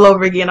again all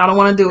over again. I don't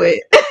want to do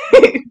it.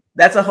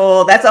 That's a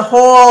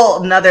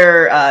whole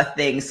another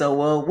thing. So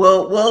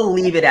we'll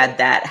leave it at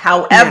that.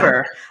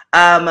 However,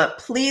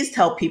 please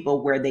tell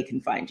people where they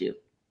can find you.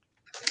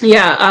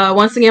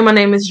 Once again, my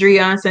name is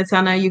Drian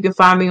Santana. You can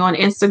find me on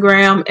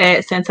Instagram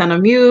at Santana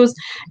Muse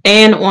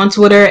and on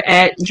Twitter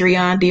at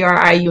Drian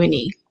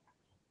DRIUNE.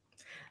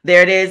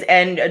 There it is.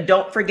 And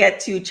don't forget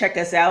to check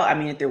us out. I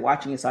mean, if you're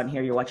watching us on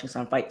here, you're watching us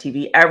on Fight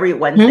TV every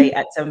Wednesday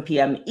at 7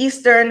 p.m.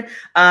 Eastern.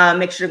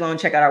 Make sure to go and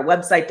check out our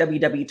website,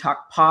 WW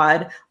Talk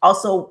Pod.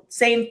 Also,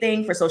 same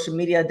thing for social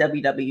media,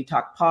 WW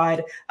Talk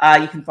Pod.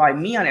 You can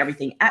find me on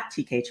everything at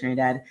TK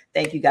Trinidad.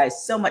 Thank you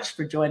guys so much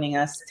for joining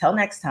us. Till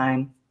next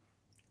time.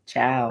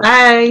 Ciao.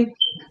 Bye.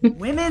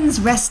 Women's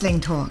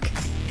Wrestling Talk,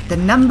 the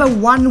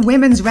 #1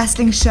 women's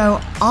wrestling show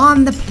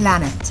on the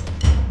planet.